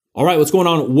All right, what's going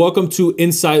on? Welcome to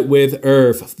Insight with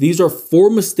Irv. These are 4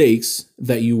 mistakes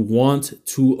that you want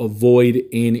to avoid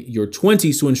in your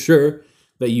 20s to ensure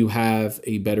that you have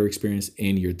a better experience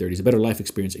in your 30s, a better life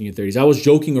experience in your 30s. I was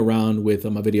joking around with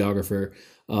my videographer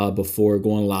before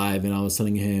going live, and I was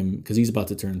telling him, because he's about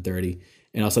to turn 30,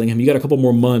 and I was telling him, you got a couple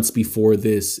more months before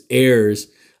this airs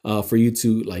for you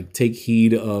to take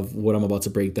heed of what I'm about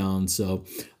to break down. So,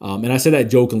 and I say that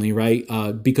jokingly, right?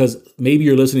 Because maybe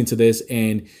you're listening to this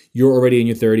and you're already in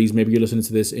your 30s. Maybe you're listening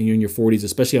to this and you're in your 40s,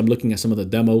 especially I'm looking at some of the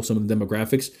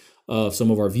demographics of some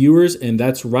of our viewers. And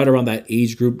that's right around that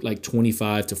age group, like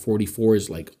 25 to 44 is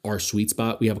like our sweet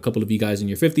spot. We have a couple of you guys in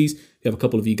your 50s. We have a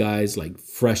couple of you guys like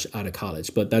fresh out of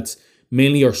college, but that's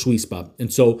mainly our sweet spot.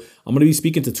 And so I'm going to be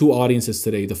speaking to 2 audiences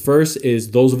today. The first is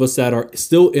those of us that are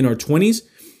still in our 20s.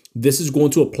 This is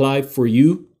going to apply for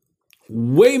you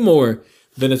way more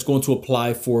than it's going to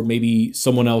apply for maybe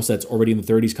someone else that's already in the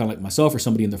 30s, kind of like myself, or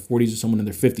somebody in their 40s or someone in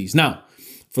their 50s. Now,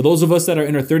 for those of us that are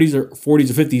in our 30s or 40s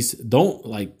or 50s,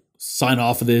 don't sign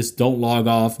off of this. Don't log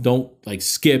off. Don't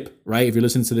skip, right? If you're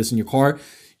listening to this in your car,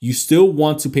 you still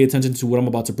want to pay attention to what I'm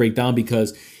about to break down,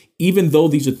 because even though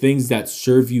these are things that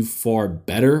serve you far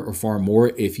better or far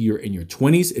more if you're in your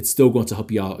 20s, it's still going to help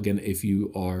you out, again, if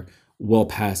you are well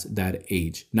past that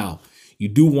age. Now, you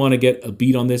do want to get a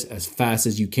beat on this as fast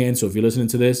as you can. So if you're listening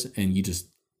to this and you just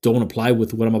don't apply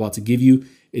with what I'm about to give you,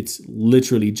 it's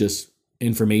literally just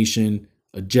information,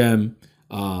 a gem,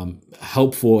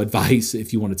 helpful advice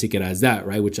if you want to take it as that,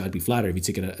 right? Which I'd be flattered if you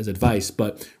take it as advice,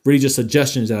 but really just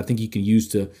suggestions that I think you can use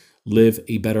to live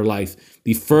a better life.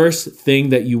 The first thing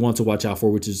that you want to watch out for,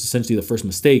 which is essentially the first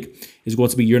mistake, is going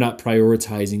to be you're not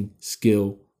prioritizing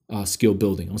skill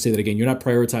building. I'm gonna say that again. You're not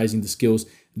prioritizing the skills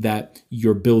that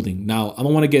you're building. Now, I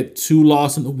don't want to get too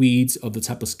lost in the weeds of the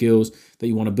type of skills that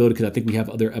you want to build, because I think we have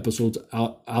other episodes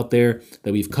out there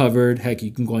that we've covered. Heck,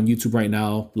 you can go on YouTube right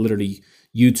now, literally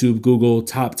YouTube, Google,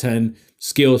 top 10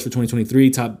 skills for 2023,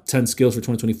 top 10 skills for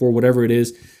 2024, whatever it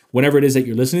is, whenever it is that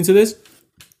you're listening to this.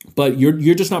 But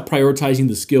you're just not prioritizing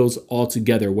the skills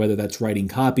altogether, whether that's writing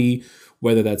copy,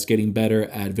 whether that's getting better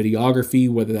at videography,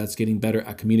 whether that's getting better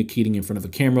at communicating in front of a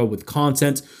camera with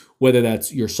content, whether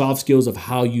that's your soft skills of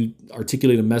how you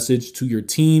articulate a message to your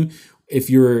team. If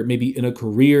you're maybe in a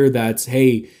career that's,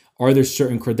 hey, are there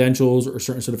certain credentials or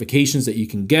certain certifications that you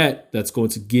can get that's going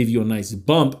to give you a nice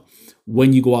bump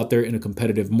when you go out there in a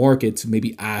competitive market to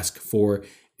maybe ask for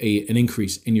an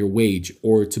increase in your wage,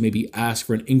 or to maybe ask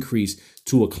for an increase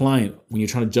to a client when you're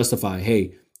trying to justify,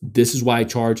 hey, this is why I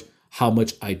charge how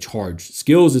much I charge.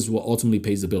 Skills is what ultimately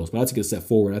pays the bills. But that's a good step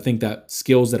forward. I think that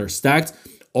skills that are stacked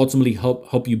ultimately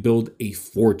help you build a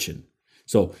fortune.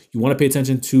 So you want to pay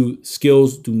attention to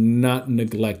skills. Do not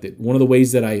neglect it. One of the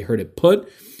ways that I heard it put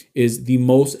is the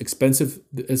most expensive,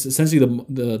 it's essentially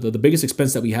the biggest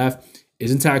expense that we have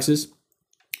isn't taxes.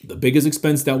 The biggest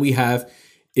expense that we have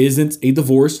isn't a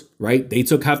divorce, right? They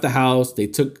took half the house, they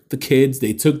took the kids,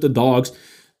 they took the dogs.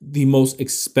 The most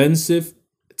expensive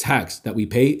tax that we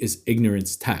pay is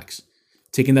ignorance tax.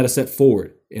 Taking that a step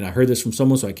forward, and I heard this from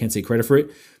someone, so I can't take credit for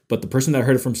it, but the person that I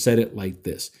heard it from said it like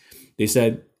this. They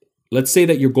said, let's say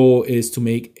that your goal is to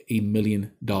make $1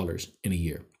 million in a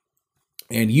year,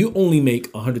 and you only make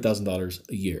 $100,000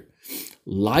 a year.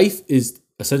 Life is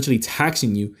essentially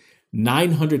taxing you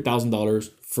 $900,000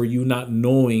 for you not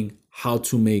knowing how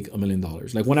to make $1 million.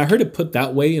 Like, when I heard it put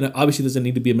that way, and obviously it doesn't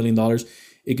need to be $1 million,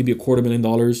 it could be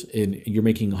 $250,000 and you're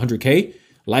making 100K.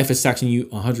 Life is taxing you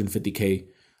 150K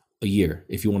a year.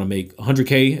 If you want to make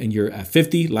 100K and you're at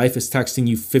 50, life is taxing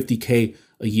you 50K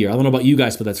a year. I don't know about you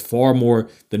guys, but that's far more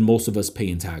than most of us pay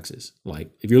in taxes. Like,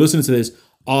 if you're listening to this,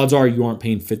 odds are you aren't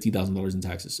paying $50,000 in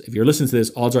taxes. If you're listening to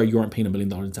this, odds are you aren't paying $1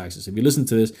 million in taxes. If you listen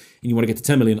to this and you want to get to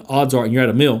 10 million, odds are, and you're at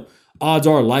 $1 million, odds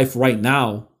are life right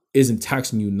now isn't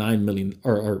taxing you 9 million,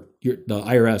 or the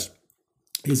IRS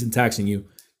isn't taxing you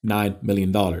 $9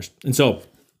 million. And so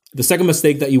the second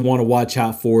mistake that you want to watch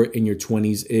out for in your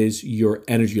 20s is your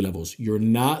energy levels. You're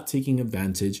not taking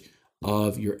advantage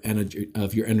of your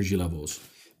energy levels.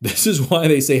 This is why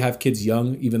they say have kids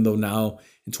young, even though now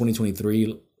in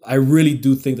 2023, I really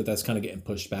do think that that's kind of getting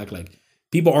pushed back. Like,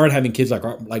 people aren't having kids like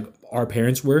our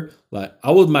parents were. Like,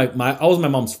 I was my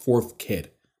mom's 4th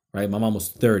kid, right? My mom was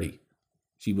 30.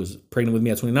 She was pregnant with me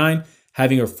at 29,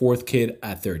 having her 4th kid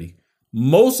at 30.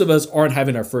 Most of us aren't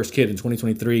having our first kid in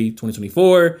 2023,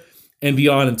 2024, and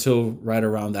beyond until right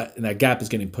around that. And that gap is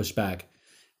getting pushed back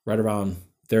right around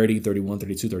 30, 31,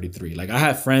 32, 33. Like, I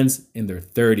have friends in their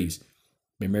 30s,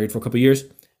 been married for a couple of years.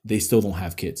 They still don't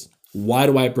have kids. Why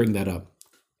do I bring that up?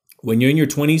 When you're in your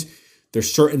 20s,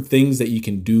 there's certain things that you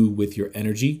can do with your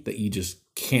energy that you just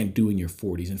can't do in your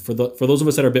 40s. And for those of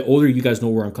us that are a bit older, you guys know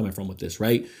where I'm coming from with this,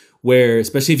 right? Where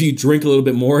especially if you drink a little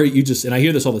bit more, and I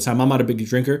hear this all the time. I'm not a big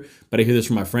drinker, but I hear this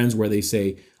from my friends where they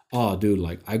say, oh, dude,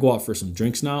 like I go out for some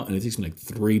drinks now and it takes me like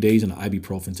 3 days and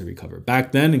ibuprofen to recover.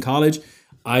 Back then in college,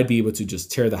 I'd be able to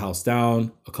just tear the house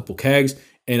down, a couple kegs,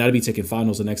 and I'd be taking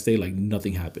finals the next day like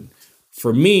nothing happened.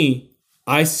 For me,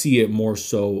 I see it more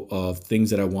so of things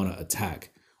that I want to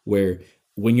attack, where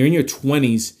when you're in your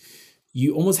 20s,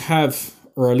 you almost have,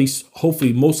 or at least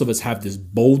hopefully most of us have, this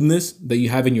boldness that you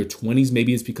have in your 20s.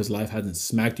 Maybe it's because life hasn't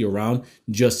smacked you around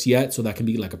just yet. So that can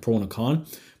be like a pro and a con.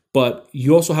 But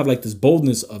you also have like this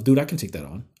boldness of, dude, I can take that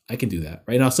on. I can do that.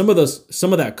 Right now, some of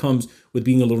that comes with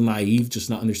being a little naive, just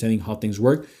not understanding how things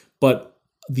work. But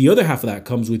the other half of that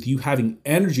comes with you having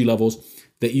energy levels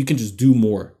that you can just do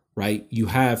more, right? You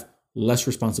have less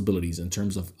responsibilities in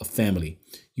terms of a family.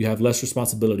 You have less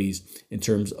responsibilities in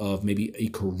terms of maybe a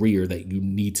career that you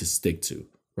need to stick to,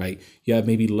 right? You have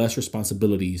maybe less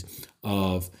responsibilities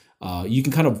of, you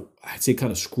can kind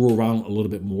of screw around a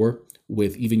little bit more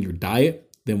with even your diet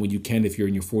than when you can if you're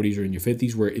in your 40s or in your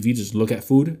 50s, where if you just look at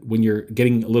food, when you're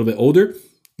getting a little bit older,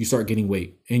 you start gaining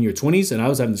weight. In your 20s, and I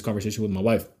was having this conversation with my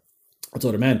wife, I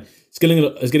told her, man, it's getting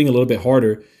a little bit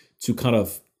harder to kind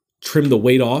of trim the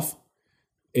weight off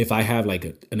if I have like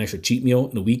an extra cheat meal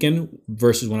in the weekend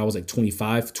versus when I was like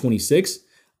 25, 26,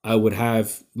 I would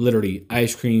have literally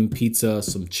ice cream, pizza,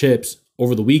 some chips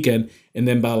over the weekend. And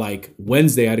then by like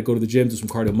Wednesday, I had to go to the gym, do some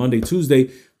cardio Monday,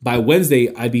 Tuesday. By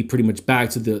Wednesday, I'd be pretty much back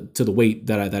to the weight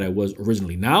that I was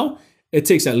originally. Now, it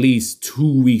takes at least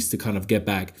 2 weeks to kind of get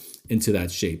back into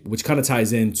that shape, which kind of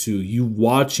ties into you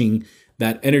watching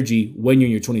that energy when you're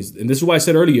in your 20s. And this is why I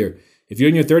said earlier, if you're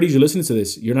in your 30s, you're listening to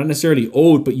this, you're not necessarily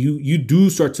old, but you do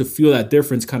start to feel that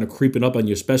difference kind of creeping up on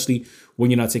you, especially when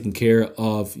you're not taking care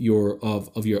of your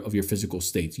physical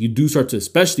states. You do start to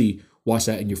especially watch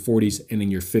that in your 40s and in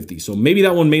your 50s. So maybe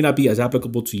that one may not be as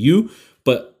applicable to you,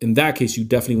 but in that case, you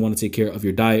definitely want to take care of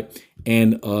your diet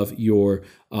and of your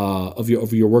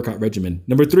workout regimen.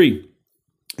 Number 3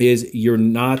 is you're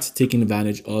not taking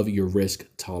advantage of your risk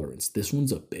tolerance. This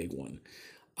one's a big one.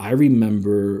 I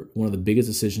remember one of the biggest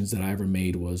decisions that I ever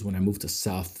made was when I moved to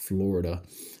South Florida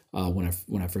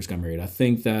when I first got married. I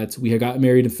think that we had got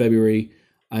married in February.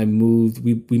 I moved.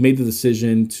 We made the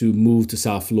decision to move to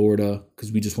South Florida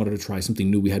because we just wanted to try something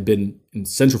new. We had been in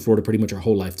Central Florida pretty much our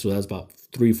whole life, so that was about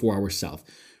 3-4 hours south.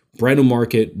 Brand new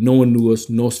market. No one knew us.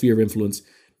 No sphere of influence.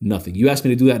 Nothing. You ask me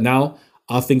to do that now,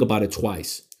 I'll think about it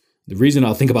twice. The reason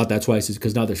I'll think about that twice is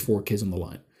because now there's 4 kids on the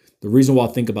line. The reason why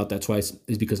I'll think about that twice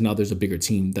is because now there's a bigger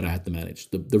team that I have to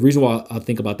manage. The reason why I'll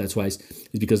think about that twice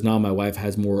is because now my wife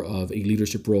has more of a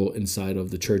leadership role inside of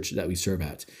the church that we serve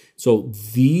at. So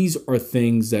these are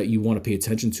things that you want to pay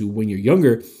attention to when you're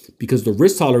younger, because the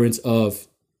risk tolerance of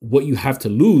what you have to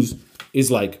lose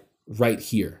is like right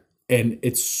here. And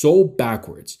it's so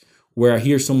backwards, where I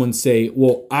hear someone say,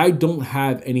 well, I don't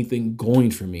have anything going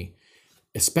for me,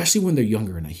 especially when they're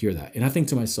younger. And I hear that. And I think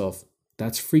to myself,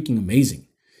 that's freaking amazing.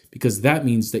 Because that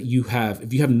means that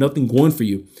if you have nothing going for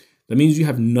you, that means you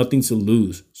have nothing to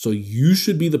lose. So you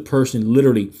should be the person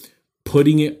literally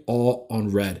putting it all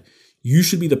on red. You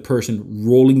should be the person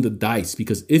rolling the dice,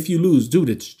 because if you lose, dude,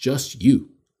 it's just you.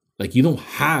 Like, you don't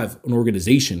have an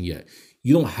organization yet.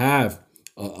 You don't have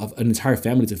an entire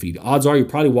family to feed. Odds are you're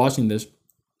probably watching this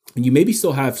and you maybe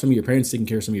still have some of your parents taking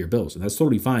care of some of your bills, and that's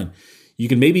totally fine.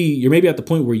 You're maybe at the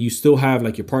point where you still have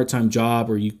like your part-time job,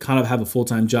 or you kind of have a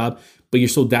full-time job, but you're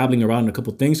still dabbling around in a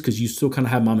couple of things because you still kind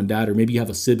of have mom and dad, or maybe you have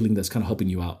a sibling that's kind of helping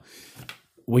you out.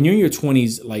 When you're in your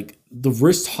 20s, like the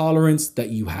risk tolerance that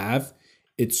you have,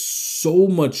 it's so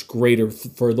much greater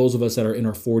for those of us that are in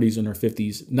our 40s and our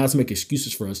 50s, not to make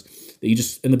excuses for us, that you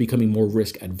just end up becoming more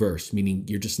risk adverse, meaning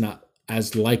you're just not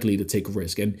as likely to take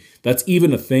risk. And that's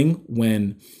even a thing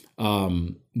when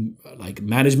like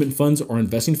management funds are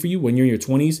investing for you when you're in your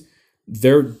 20s.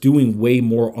 They're doing way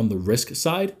more on the risk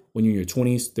side when you're in your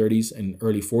 20s, 30s, and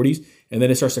early 40s. And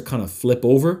then it starts to kind of flip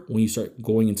over when you start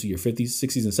going into your 50s,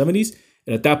 60s, and 70s.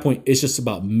 And at that point, it's just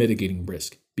about mitigating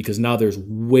risk, because now there's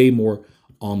way more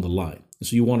on the line. And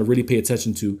so you want to really pay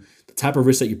attention to the type of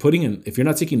risk that you're putting in. If you're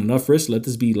not taking enough risk, let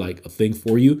this be like a thing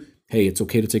for you. Hey, it's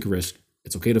okay to take a risk.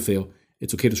 It's okay to fail.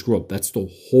 It's okay to screw up. That's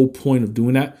the whole point of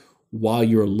doing that while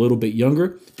you're a little bit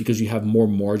younger, because you have more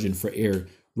margin for error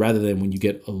rather than when you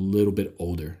get a little bit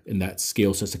older and that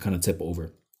scale starts to kind of tip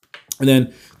over. And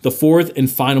then the fourth and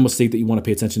final mistake that you want to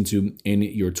pay attention to in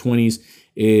your 20s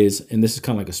is, and this is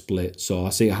kind of like a split, so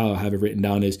I'll say how I have it written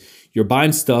down, is you're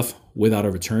buying stuff without a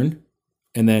return,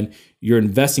 and then you're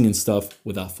investing in stuff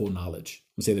without full knowledge.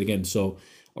 I'll say that again. So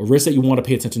A risk that you want to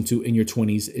pay attention to in your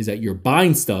 20s is that you're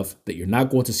buying stuff that you're not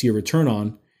going to see a return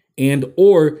on, and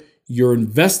or you're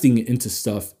investing into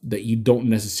stuff that you don't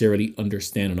necessarily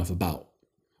understand enough about.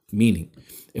 Meaning,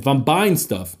 if I'm buying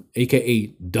stuff, aka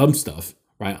dumb stuff,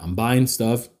 right? I'm buying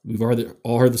stuff. We've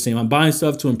all heard the same. I'm buying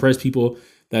stuff to impress people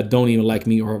that don't even like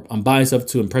me, or I'm buying stuff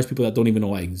to impress people that don't even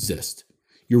know I exist.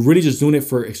 You're really just doing it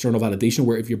for external validation,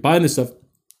 where if you're buying this stuff,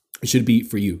 it should be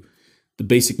for you, the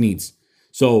basic needs.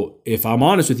 So if I'm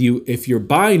honest with you, if you're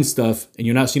buying stuff and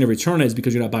you're not seeing a return on it, it's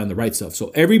because you're not buying the right stuff. So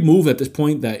every move at this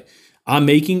point that I'm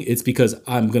making, it's because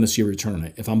I'm going to see a return on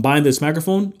it. If I'm buying this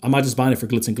microphone, I'm not just buying it for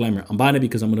glitz and glamour. I'm buying it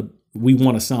because we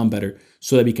want to sound better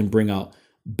so that we can bring out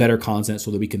better content, so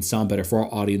that we can sound better for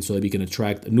our audience, so that we can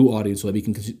attract a new audience, so that we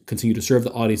can continue to serve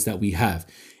the audience that we have.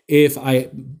 If I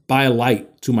buy a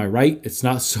light to my right, it's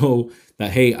not so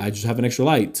that, hey, I just have an extra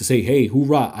light to say, hey,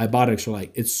 hoorah, I bought an extra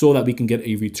light. It's so that we can get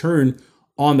a return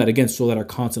on that, again, so that our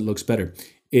content looks better.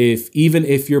 Even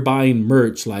if you're buying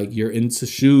merch, like you're into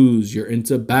shoes, you're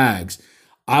into bags,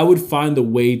 I would find a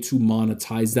way to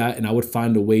monetize that, and I would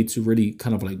find a way to really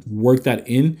kind of like work that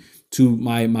in to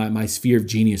my sphere of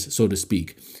genius, so to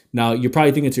speak. Now, you're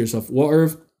probably thinking to yourself, well,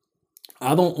 Irv,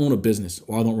 I don't own a business,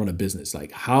 or I don't run a business.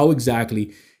 Like, how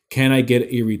exactly can I get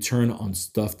a return on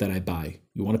stuff that I buy?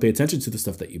 You want to pay attention to the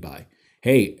stuff that you buy.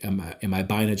 Hey, am I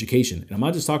buying education? And I'm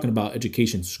not just talking about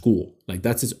education school. Like,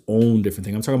 that's its own different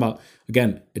thing. I'm talking about,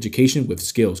 again, education with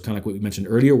skills, kind of like what we mentioned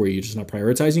earlier, where you're just not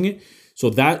prioritizing it. So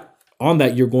on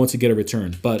that, you're going to get a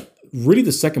return. But really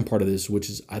the second part of this, which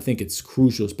is, I think it's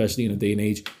crucial, especially in a day and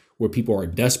age where people are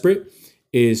desperate,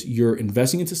 is you're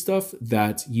investing into stuff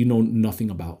that you know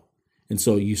nothing about. And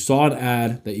so you saw an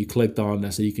ad that you clicked on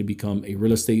that said you can become a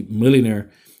real estate millionaire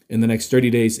in the next 30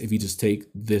 days if you just take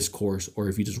this course, or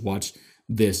if you just watch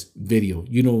this video.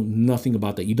 You know nothing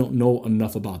about that. You don't know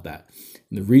enough about that.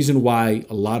 And the reason why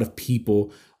a lot of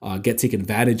people get taken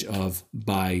advantage of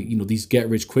by these get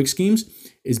rich quick schemes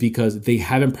is because they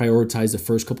haven't prioritized the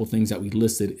first couple things that we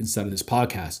listed inside of this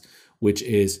podcast, which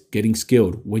is getting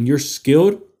skilled. When you're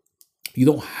skilled, you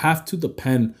don't have to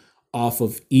depend off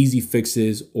of easy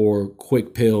fixes or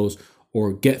quick pills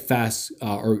or get fast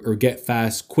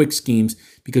quick schemes,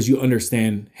 because you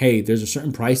understand, hey, there's a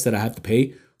certain price that I have to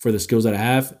pay for the skills that I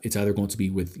have. It's either going to be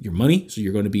with your money, so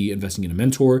you're going to be investing in a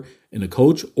mentor and a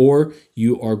coach, or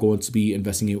you are going to be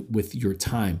investing it with your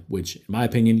time, which in my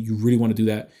opinion, you really want to do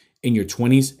that in your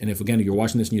 20s. And if, again, you're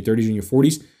watching this in your 30s and your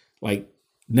 40s, like,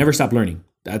 never stop learning.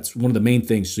 That's one of the main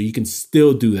things. So you can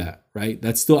still do that, right?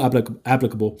 That's still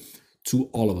applicable to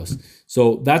all of us.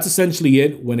 So that's essentially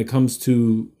it when it comes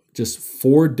to just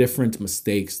 4 different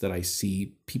mistakes that I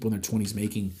see people in their 20s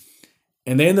making.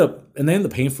 And they end up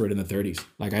paying for it in the 30s.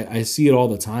 Like, I see it all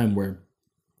the time, where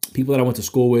people that I went to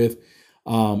school with,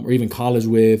 or even college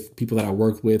with, people that I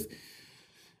worked with,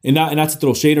 and not to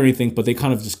throw shade or anything, but they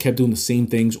kind of just kept doing the same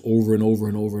things over and over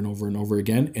and over and over and over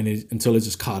again, and until it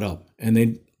just caught up. And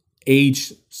then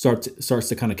age starts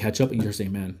to kind of catch up, and you're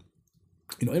saying, man,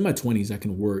 in my 20s, I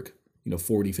can work,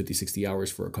 40, 50, 60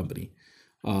 hours for a company.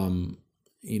 And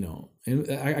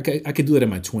I could do that in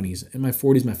my 20s, in my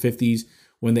 40s, my 50s.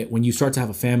 When you start to have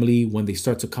a family, when they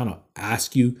start to kind of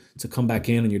ask you to come back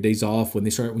in on your days off, when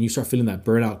you start feeling that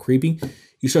burnout creeping,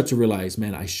 you start to realize,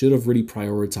 man, I should have really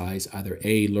prioritized either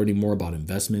A, learning more about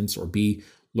investments, or B,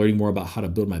 learning more about how to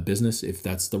build my business, if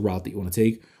that's the route that you want to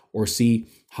take, or C,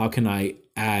 how can I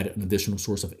add an additional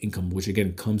source of income, which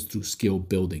again comes through skill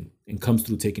building and comes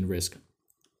through taking risk.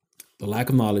 The lack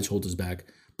of knowledge holds us back,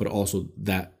 but also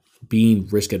that being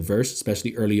risk adverse,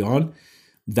 especially early on,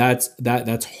 that's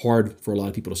hard for a lot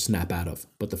of people to snap out of.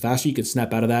 But the faster you can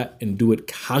snap out of that and do it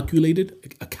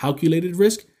a calculated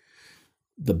risk,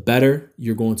 the better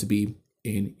you're going to be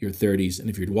in your 30s. And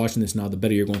if you're watching this now, the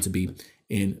better you're going to be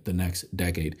in the next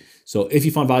decade. So if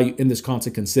you found value in this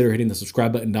content, consider hitting the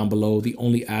subscribe button down below. The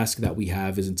only ask that we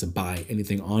have isn't to buy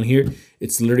anything on here.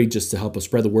 It's literally just to help us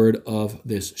spread the word of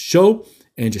this show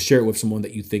and just share it with someone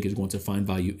that you think is going to find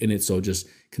value in it. So just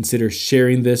consider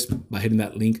sharing this by hitting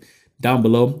that link down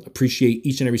below. Appreciate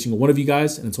each and every single one of you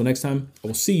guys. And until next time, I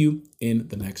will see you in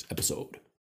the next episode.